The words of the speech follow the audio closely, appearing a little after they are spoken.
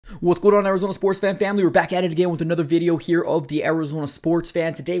What's going on, Arizona sports fan family? We're back at it again with another video here of the Arizona Sports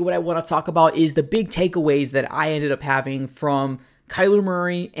Fan. Today, what I want to talk about is the big takeaways that I ended up having from Kyler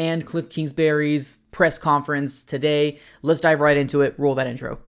Murray and Kliff Kingsbury's press conference today. Let's dive right into it. Roll that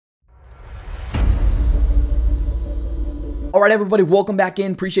intro. All right, everybody, welcome back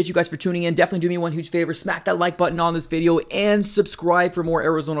in. Appreciate you guys for tuning in. Definitely do me one huge favor. Smack that like button on this video and subscribe for more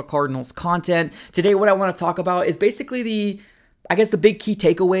Arizona Cardinals content. Today, what I want to talk about is basically the big key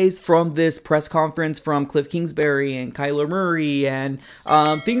takeaways from this press conference from Kliff Kingsbury and Kyler Murray and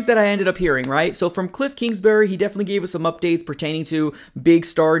things that I ended up hearing, right? So from Kliff Kingsbury, he definitely gave us some updates pertaining to big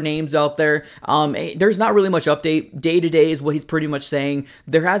star names out there. There's not really much update. Day to day is what he's pretty much saying.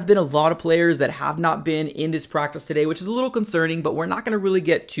 There has been a lot of players that have not been in this practice today, which is a little concerning, but we're not going to really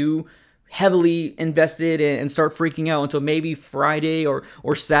get too heavily invested and start freaking out until maybe Friday or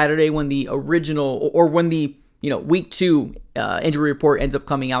Saturday when the original or when the week 2 injury report ends up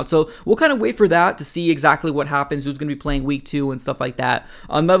coming out. So we'll kind of wait for that to see exactly what happens, who's going to be playing week 2 and stuff like that.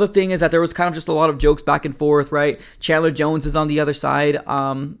 Another thing is that there was kind of just a lot of jokes back and forth, right? Chandler Jones is on the other side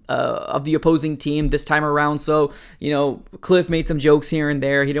of the opposing team this time around. So, Kliff made some jokes here and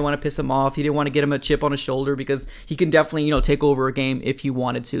there. He didn't want to piss him off. He didn't want to get him a chip on his shoulder because he can definitely, take over a game if he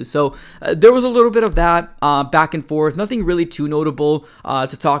wanted to. So there was a little bit of that back and forth. Nothing really too notable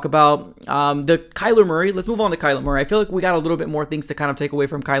to talk about. The Kyler Murray, let's move on to Kyler Murray. I feel like we got a little bit more things to kind of take away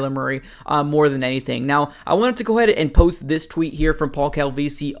from Kyler Murray more than anything. Now, I wanted to go ahead and post this tweet here from Paul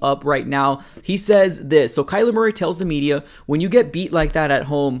Calvisi up right now. He says this. So Kyler Murray tells the media, when you get beat like that at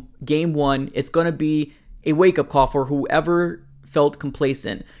home, game 1, it's going to be a wake-up call for whoever felt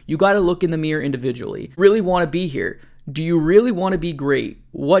complacent. You got to look in the mirror individually. Really want to be here? Do you really want to be great?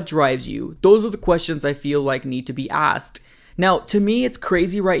 What drives you? Those are the questions I feel like need to be asked. Now, to me, it's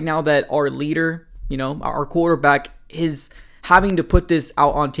crazy right now that our leader, our quarterback is having to put this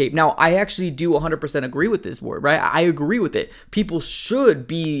out on tape. Now, I actually do 100% agree with this word, right? I agree with it. People should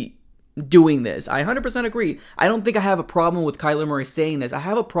be doing this. I 100% agree. I don't think I have a problem with Kyler Murray saying this. I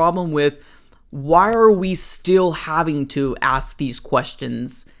have a problem with why are we still having to ask these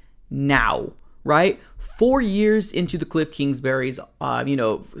questions now, right? 4 years into the Kliff Kingsbury's,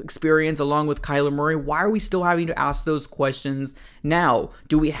 experience along with Kyler Murray, why are we still having to ask those questions now?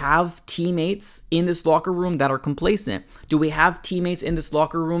 Do we have teammates in this locker room that are complacent? Do we have teammates in this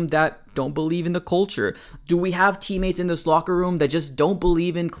locker room that don't believe in the culture? Do we have teammates in this locker room that just don't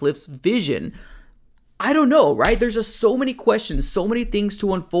believe in Kliff's vision? I don't know, right? There's just so many questions, so many things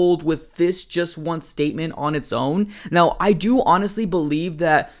to unfold with this just one statement on its own. Now, I do honestly believe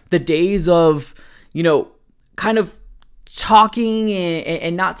that the days of, kind of talking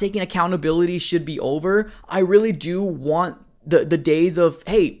and not taking accountability should be over. I really do want the days of,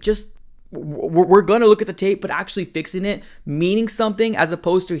 hey, just we're going to look at the tape, but actually fixing it, meaning something as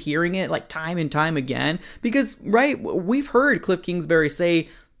opposed to hearing it like time and time again. Because, right, we've heard Kliff Kingsbury say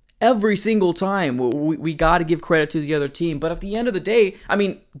every single time we got to give credit to the other team. But at the end of the day, I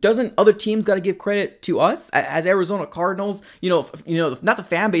mean, doesn't other teams got to give credit to us as Arizona Cardinals? Not the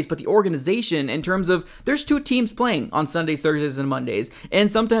fan base, but the organization in terms of there's 2 teams playing on Sundays, Thursdays, and Mondays.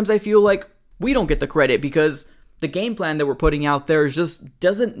 And sometimes I feel like we don't get the credit because the game plan that we're putting out there just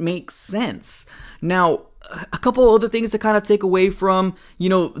doesn't make sense. Now, a couple other things to kind of take away from,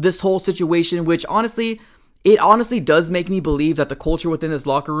 this whole situation, which it honestly does make me believe that the culture within this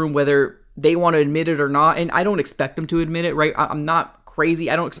locker room, whether they want to admit it or not, and I don't expect them to admit it, right? I'm not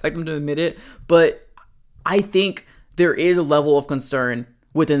crazy. I don't expect them to admit it, but I think there is a level of concern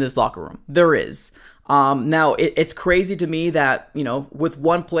within this locker room. There is. Now, it's crazy to me that, with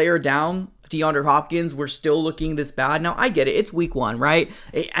one player down, DeAndre Hopkins, we're still looking this bad. Now, I get it. It's week 1, right?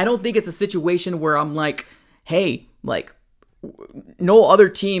 I don't think it's a situation where I'm like, hey, no other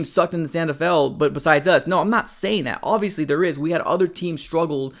team sucked in the NFL, but besides us. No, I'm not saying that. Obviously, there is. We had other teams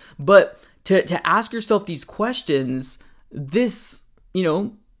struggled, but to ask yourself these questions, this,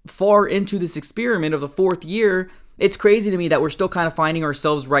 far into this experiment of the 4th year, it's crazy to me that we're still kind of finding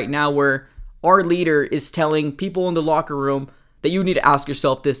ourselves right now where our leader is telling people in the locker room that you need to ask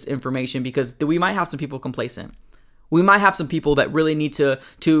yourself this information because we might have some people complacent. We might have some people that really need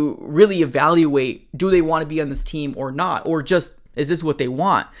to really evaluate, do they want to be on this team or not? Or just, is this what they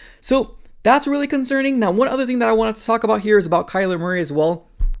want? So that's really concerning. Now, one other thing that I wanted to talk about here is about Kyler Murray as well.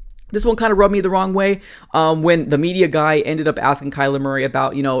 This one kind of rubbed me the wrong way when the media guy ended up asking Kyler Murray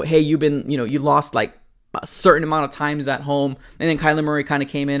about, hey, you lost like a certain amount of times at home. And then Kyler Murray kind of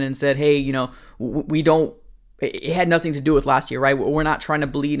came in and said, hey, we don't, it had nothing to do with last year, right? We're not trying to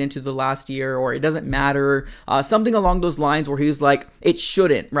bleed into the last year, or it doesn't matter. Something along those lines where he was like, it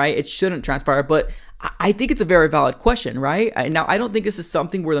shouldn't, right? It shouldn't transpire. But I think it's a very valid question, right? Now, I don't think this is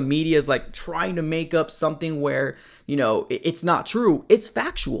something where the media is like trying to make up something where, you know, it's not true. It's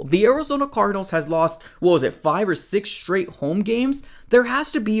factual. The Arizona Cardinals has lost, what was it, 5 or 6 straight home games? There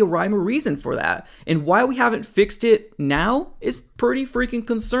has to be a rhyme or reason for that. And why we haven't fixed it now is pretty freaking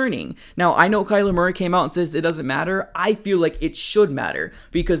concerning. Now, I know Kyler Murray came out and says it doesn't matter. I feel like it should matter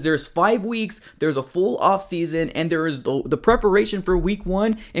because there's 5 weeks, there's a full off season, and there is the preparation for week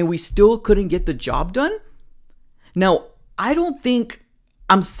 1, and we still couldn't get the job done. Now, I don't think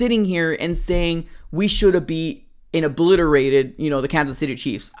I'm sitting here and saying we should have beat and obliterated, you know, the Kansas City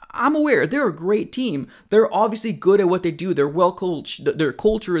Chiefs. I'm aware they're a great team. They're obviously good at what they do. They're well coached. Their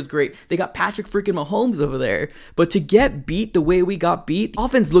culture is great. They got Patrick freaking Mahomes over there. But to get beat the way we got beat, the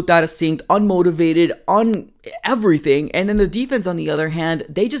offense looked out of sync, unmotivated, on everything. And then the defense, on the other hand,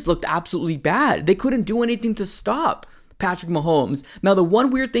 they just looked absolutely bad. They couldn't do anything to stop Patrick Mahomes. Now, the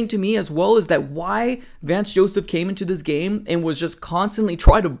one weird thing to me as well is that why Vance Joseph came into this game and was just constantly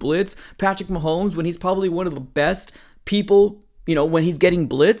trying to blitz Patrick Mahomes when he's probably one of the best people, you know, when he's getting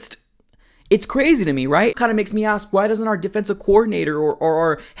blitzed. It's crazy to me, right? It kind of makes me ask, why doesn't our defensive coordinator or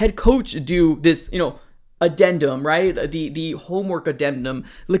our head coach do this, you know, addendum, right? The homework addendum,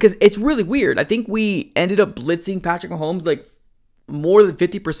 because it's really weird. I think we ended up blitzing Patrick Mahomes like more than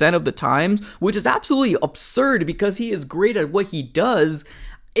 50% of the times, which is absolutely absurd because he is great at what he does.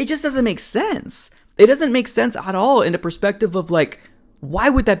 It just doesn't make sense. It doesn't make sense at all in the perspective of like, why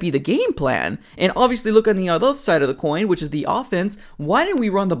would that be the game plan? And obviously look on the other side of the coin, which is the offense. Why didn't we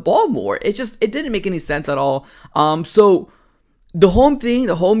run the ball more? It didn't make any sense at all. So the home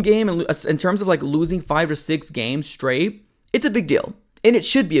game, in terms of like losing 5 or 6 games straight, it's a big deal. And it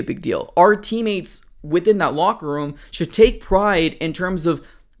should be a big deal. Our teammates within that locker room should take pride in terms of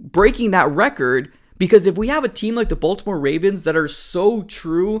breaking that record, because if we have a team like the Baltimore Ravens that are so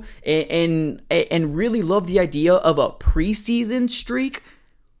true and really love the idea of a preseason streak,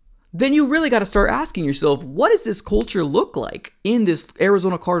 then you really got to start asking yourself, what does this culture look like in this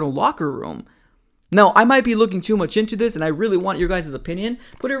Arizona Cardinal locker room? Now, I might be looking too much into this and I really want your guys' opinion.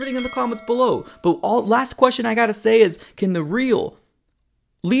 Put everything in the comments below. But last question I got to say is, can the real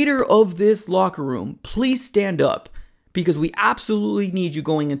leader of this locker room please stand up? Because we absolutely need you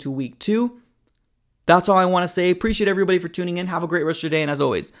going into week 2. That's all I want to say. Appreciate everybody for tuning in. Have a great rest of your day. And as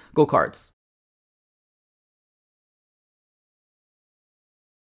always, go Cards.